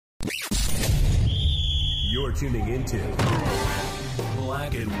You're tuning into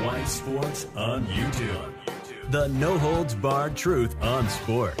Black and White Sports on YouTube. The no-holds-barred truth on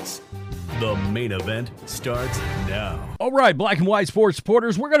sports. The main event starts now. All right, Black and White Sports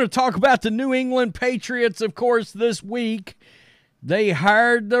supporters, we're going to talk about the New England Patriots, of course, this week. They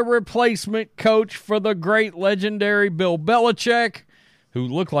hired the replacement coach for the great legendary Bill Belichick, who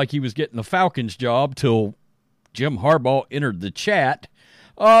looked like he was getting the Falcons job till Jim Harbaugh entered the chat.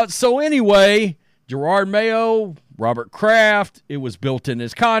 So anyway, Jerod Mayo, Robert Kraft, it was built in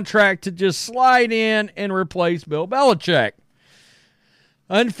his contract to just slide in and replace Bill Belichick.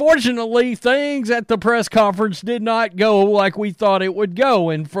 Unfortunately, things at the press conference did not go like we thought it would go.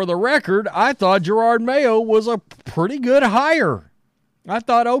 And for the record, I thought Jerod Mayo was a pretty good hire. I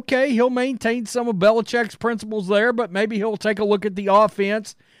thought, okay, he'll maintain some of Belichick's principles there, but maybe he'll take a look at the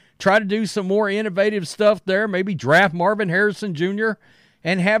offense, try to do some more innovative stuff there, maybe draft Marvin Harrison Jr.,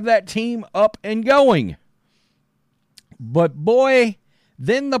 and have that team up and going. But boy,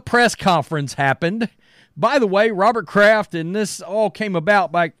 then the press conference happened. By the way, Robert Kraft, and this all came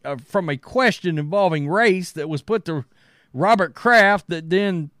about from a question involving race that was put to Robert Kraft that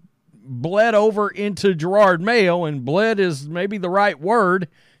then bled over into Jerod Mayo, and bled is maybe the right word.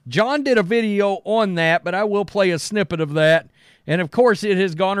 John did a video on that, but I will play a snippet of that. And, of course, it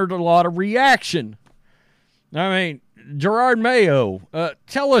has garnered a lot of reaction. I mean, Jerod Mayo,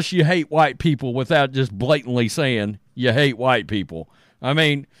 tell us you hate white people without just blatantly saying you hate white people. I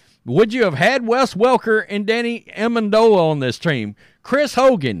mean, would you have had Wes Welker and Danny Amendola on this team? Chris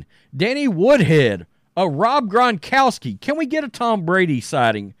Hogan, Danny Woodhead, a Rob Gronkowski. Can we get a Tom Brady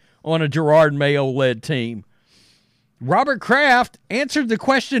sighting on a Jerod Mayo-led team? Robert Kraft answered the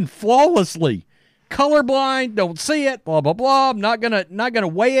question flawlessly. Colorblind, don't see it, blah, blah, blah. I'm not gonna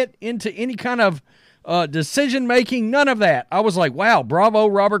weigh it into any kind of decision-making, none of that. I was like, wow, bravo,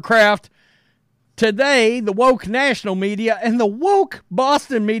 Robert Kraft. Today, the woke national media and the woke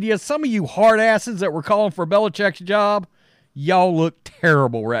Boston media, some of you hard asses that were calling for Belichick's job, y'all look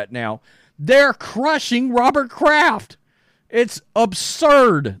terrible right now. They're crushing Robert Kraft. It's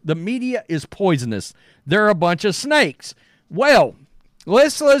absurd. The media is poisonous. They're a bunch of snakes. Well,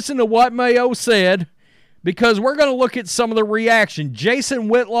 let's listen to what Mayo said, because we're going to look at some of the reaction. Jason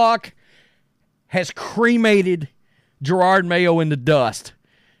Whitlock has cremated Jerod Mayo into dust.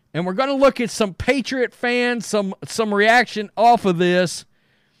 And we're going to look at some Patriot fans, some reaction off of this.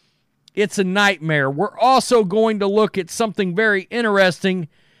 It's a nightmare. We're also going to look at something very interesting,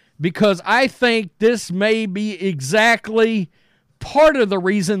 because I think this may be exactly part of the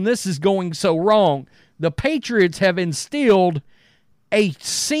reason this is going so wrong. The Patriots have instilled a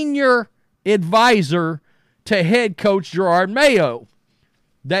senior advisor to head coach Jerod Mayo.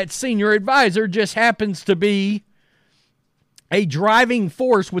 That senior advisor just happens to be a driving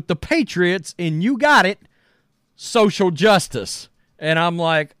force with the Patriots, and you got it, social justice. And I'm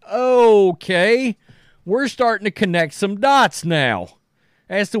like, okay, we're starting to connect some dots now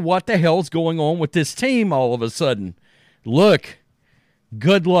as to what the hell's going on with this team all of a sudden. Look,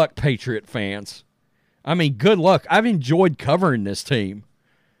 good luck, Patriot fans. I mean, good luck. I've enjoyed covering this team.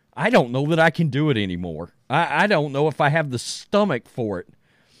 I don't know that I can do it anymore. I don't know if I have the stomach for it.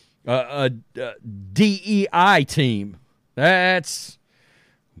 A DEI team. That's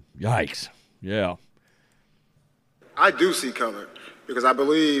yikes. Yeah. I do see color, because I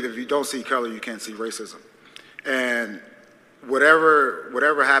believe if you don't see color, you can't see racism. And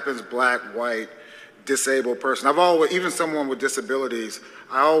whatever happens, black, white, disabled person, I've always, even someone with disabilities,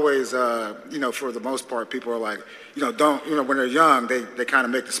 I always, for the most part, people are like, when they're young, they kind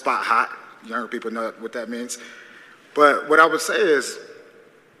of make the spot hot. Younger people know what that means. But what I would say is,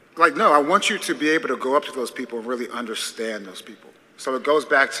 no, I want you to be able to go up to those people and really understand those people. So it goes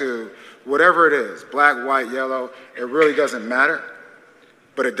back to whatever it is, black, white, yellow, it really doesn't matter,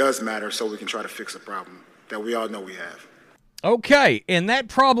 but it does matter, so we can try to fix a problem that we all know we have. Okay, and that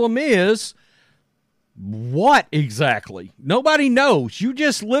problem is what exactly? Nobody knows. You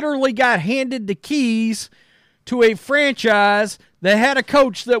just literally got handed the keys to a franchise that had a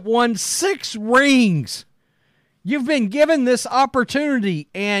coach that won 6 rings. You've been given this opportunity,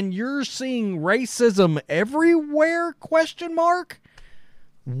 and you're seeing racism everywhere, ?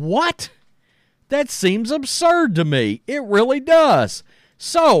 What? That seems absurd to me. It really does.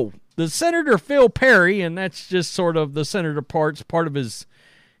 So, the Senator Phil Perry, and that's just sort of the senator part of his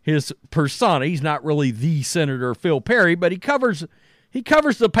persona. He's not really the Senator Phil Perry, but he covers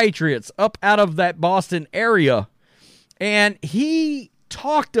the Patriots up out of that Boston area. And he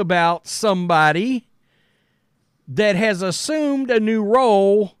talked about somebody that has assumed a new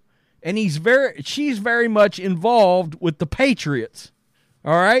role, and she's very much involved with the Patriots.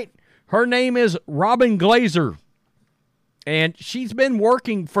 All right? Her name is Robin Glazer, and she's been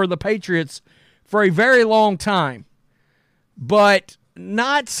working for the Patriots for a very long time, but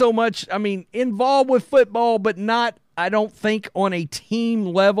not so much, involved with football, but not, I don't think, on a team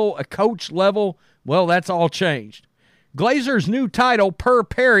level, a coach level. Well, that's all changed. Glazer's new title, per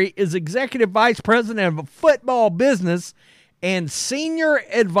Perry, is Executive Vice President of Football Business and Senior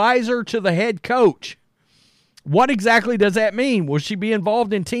Advisor to the head coach. What exactly does that mean? Will she be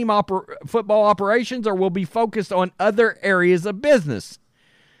involved in team football operations, or will be focused on other areas of business?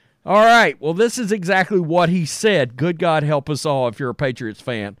 All right, well, this is exactly what he said. Good God help us all if you're a Patriots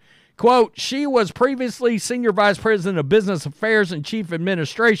fan. Quote, she was previously Senior Vice President of Business Affairs and Chief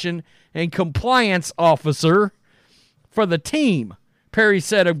Administration and Compliance Officer for the team, Perry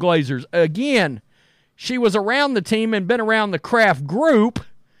said of Glazers. Again, she was around the team and been around the Kraft Group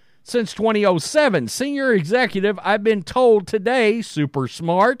since 2007. Senior executive, I've been told today, super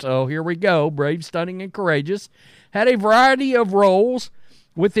smart, oh, here we go, brave, stunning, and courageous, had a variety of roles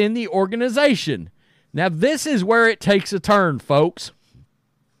within the organization. Now, this is where it takes a turn, folks.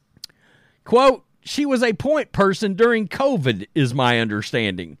 Quote, she was a point person during COVID, is my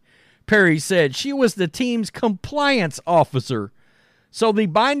understanding. Perry said she was the team's compliance officer. So the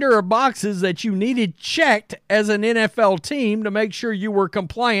binder of boxes that you needed checked as an NFL team to make sure you were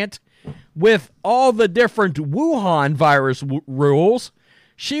compliant with all the different Wuhan virus rules,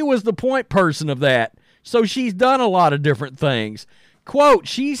 she was the point person of that. So she's done a lot of different things. Quote,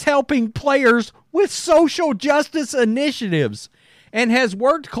 she's helping players with social justice initiatives and has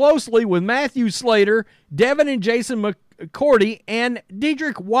worked closely with Matthew Slater, Devin and Jason McCourty, and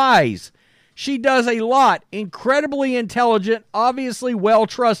Dedrick Wise. She does a lot, incredibly intelligent, obviously well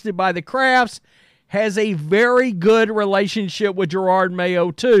trusted by the Crafts, has a very good relationship with Jerod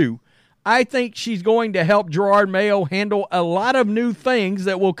Mayo too. I think she's going to help Jerod Mayo handle a lot of new things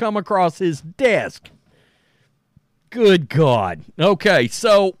that will come across his desk. Good God. Okay,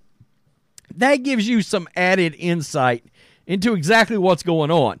 so that gives you some added insight into exactly what's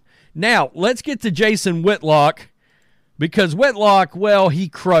going on. Now, let's get to Jason Whitlock, because Whitlock, well, he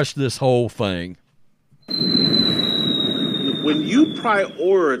crushed this whole thing. When you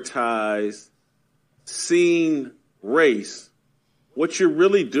prioritize seeing race, what you're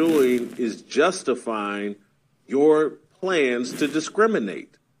really doing is justifying your plans to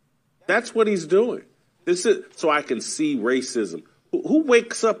discriminate. That's what he's doing. This is so I can see racism. Who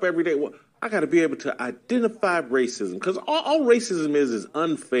wakes up every day? Well, I got to be able to identify racism, because all racism is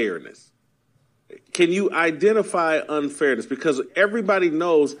unfairness. Can you identify unfairness? Because everybody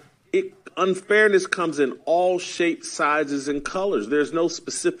knows unfairness comes in all shapes, sizes, and colors. There's no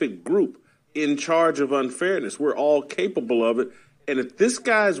specific group in charge of unfairness. We're all capable of it. And if this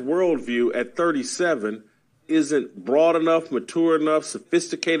guy's worldview at 37 isn't broad enough, mature enough,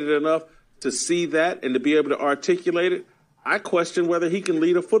 sophisticated enough to see that and to be able to articulate it, I question whether he can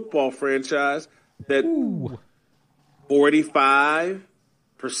lead a football franchise that 45%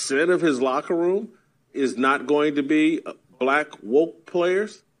 of his locker room is not going to be black woke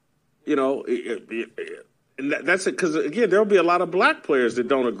players. You know, and that's it. Because, again, there'll be a lot of black players that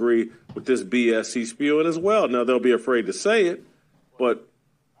don't agree with this BS he's spewing as well. Now, they'll be afraid to say it, but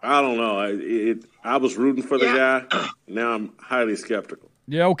I don't know. I was rooting for the guy. Now I'm highly skeptical.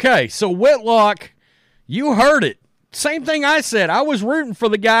 Yeah, okay. So, Whitlock, you heard it. Same thing I said. I was rooting for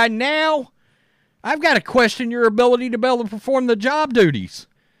the guy. Now, I've got to question your ability to be able to perform the job duties.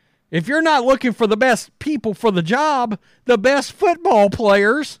 If you're not looking for the best people for the job, the best football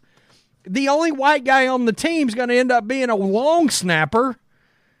players, the only white guy on the team is going to end up being a long snapper.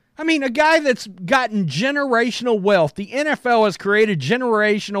 I mean, a guy that's gotten generational wealth. The NFL has created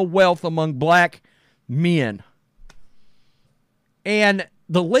generational wealth among black men. And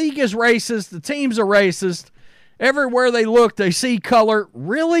the league is racist. The teams are racist. Everywhere they look, they see color.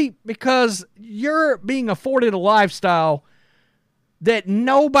 Really? Because you're being afforded a lifestyle that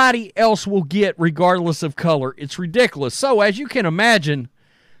nobody else will get regardless of color. It's ridiculous. So, as you can imagine,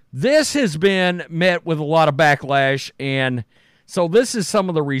 this has been met with a lot of backlash, and so this is some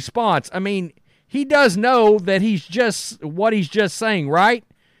of the response. I mean, he does know that he's just saying, right?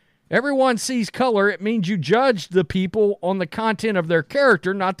 Everyone sees color. It means you judge the people on the content of their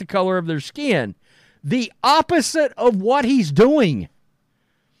character, not the color of their skin. The opposite of what he's doing.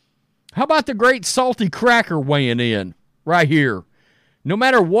 How about the great Salty Cracker weighing in right here? No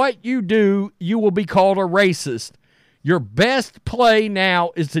matter what you do, you will be called a racist. Your best play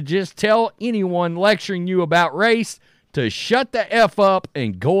now is to just tell anyone lecturing you about race to shut the F up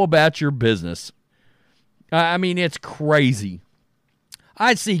and go about your business. I mean, it's crazy.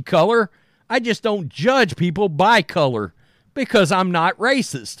 I see color. I just don't judge people by color because I'm not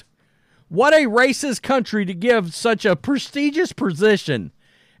racist. What a racist country to give such a prestigious position,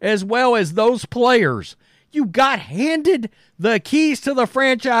 as well as those players. You got handed the keys to the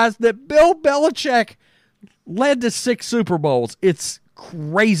franchise that Bill Belichick led to 6 Super Bowls. It's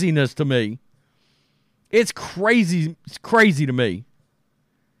craziness to me. It's crazy to me.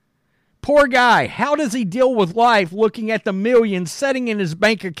 Poor guy. How does he deal with life looking at the millions sitting in his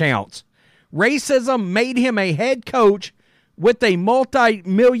bank accounts? Racism made him a head coach with a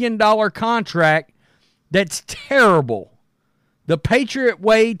multi-million-dollar contract. That's terrible. The Patriot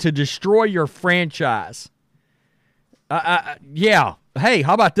way to destroy your franchise. Yeah. Hey,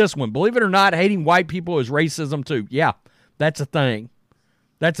 how about this one? Believe it or not, hating white people is racism too. Yeah, that's a thing.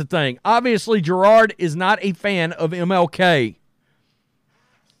 That's a thing. Obviously, Jerod is not a fan of MLK.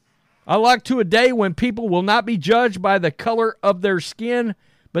 I look to a day when people will not be judged by the color of their skin,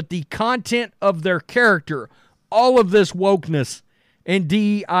 but the content of their character. All of this wokeness and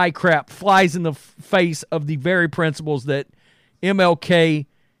DEI crap flies in the face of the very principles that MLK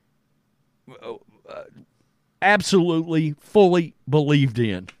absolutely, fully believed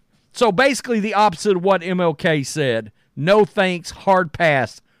in. So basically the opposite of what MLK said. No thanks, hard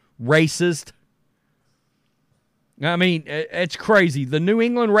pass, racist. I mean, it's crazy. The New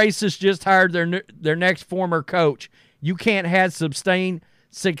England racists just hired their next former coach. You can't have sustained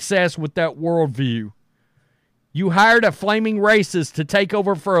success with that worldview. You hired a flaming racist to take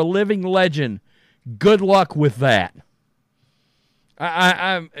over for a living legend. Good luck with that.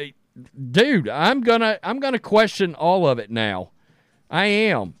 Dude, I'm gonna question all of it now. I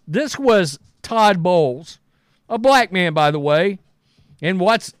am. This was Todd Bowles, a black man, by the way, and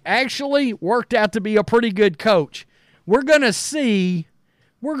what's actually worked out to be a pretty good coach. We're gonna see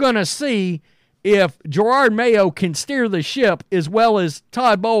if Jerod Mayo can steer the ship as well as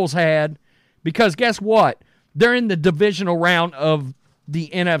Todd Bowles had, because guess what? They're in the divisional round of the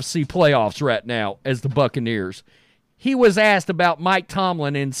NFC playoffs right now as the Buccaneers. He was asked about Mike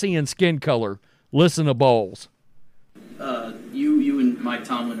Tomlin and seeing skin color. Listen to Bowles. You and Mike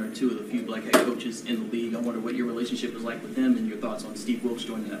Tomlin are 2 of the few black head coaches in the league. I wonder what your relationship is like with him and your thoughts on Steve Wilks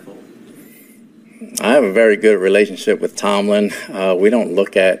joining that fold. I have a very good relationship with Tomlin. We don't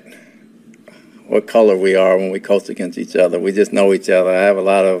look at what color we are when we coach against each other. We just know each other. I have a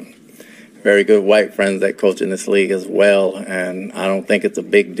lot of very good white friends that coach in this league as well, and I don't think it's a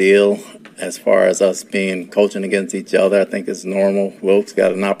big deal as far as us being coaching against each other. I think it's normal. Wilkes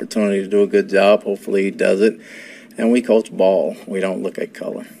got an opportunity to do a good job. Hopefully he does it. And we coach ball. We don't look at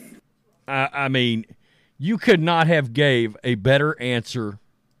color. I mean, you could not have gave a better answer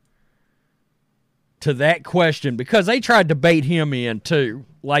to that question, because they tried to bait him in too,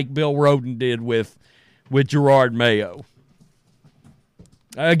 like Bill Roden did with Jerod Mayo.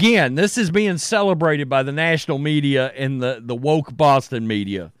 Again, this is being celebrated by the national media and the woke Boston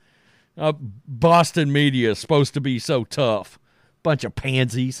media. Boston media is supposed to be so tough. Bunch of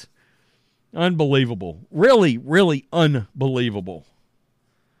pansies. Unbelievable. Really, really unbelievable.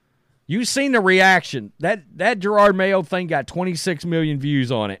 You've seen the reaction. That Jerod Mayo thing got 26 million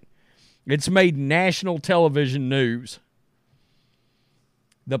views on it. It's made national television news.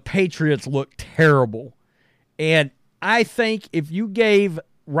 The Patriots look terrible. And I think if you gave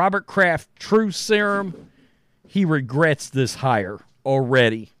Robert Kraft true serum, he regrets this hire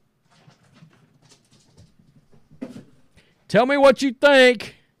already. Tell me what you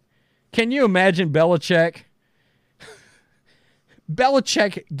think. Can you imagine Belichick?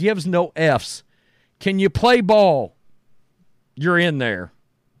 Belichick gives no Fs. Can you play ball? You're in there.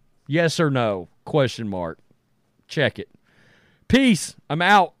 Yes or no? Question mark. Check it. Peace. I'm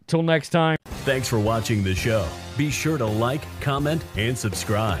out. Till next time. Thanks for watching the show. Be sure to like, comment, and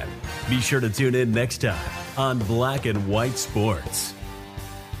subscribe. Be sure to tune in next time on Black and White Sports.